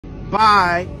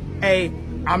by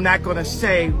I'm not going to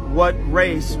say what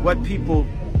race, what people.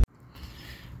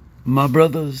 My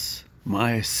brothers,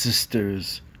 my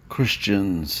sisters,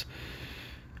 Christians,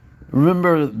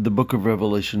 remember the book of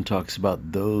Revelation talks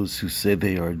about those who say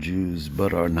they are Jews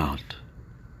but are not.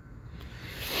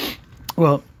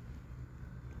 Well,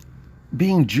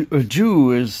 being a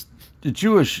Jewish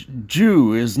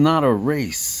Jew is not a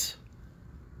race.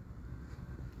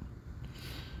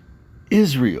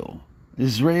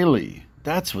 Israeli,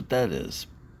 that's what that is.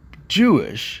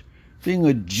 Jewish, being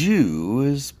a Jew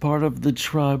is part of the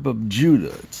tribe of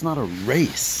Judah. It's not a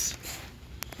race.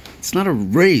 It's not a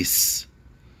race.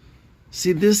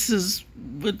 See, this is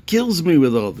what kills me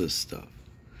with all this stuff.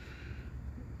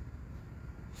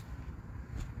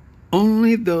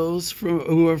 Only those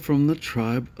who are from the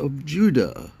tribe of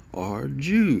Judah are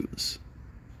Jews.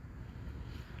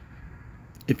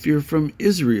 If you're from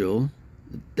Israel,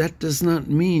 that does not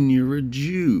mean you're a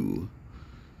Jew.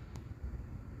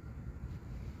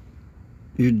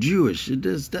 You're Jewish.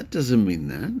 That doesn't mean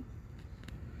that.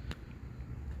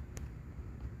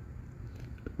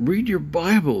 Read your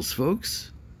Bibles,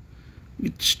 folks.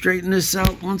 You straighten this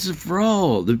out once and for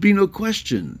all. There'd be no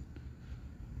question.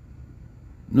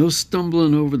 No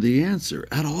stumbling over the answer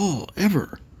at all,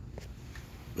 ever.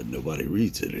 But nobody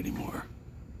reads it anymore.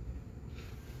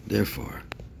 Therefore,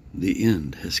 the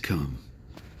end has come.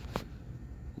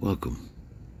 Welcome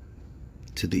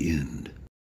to the end.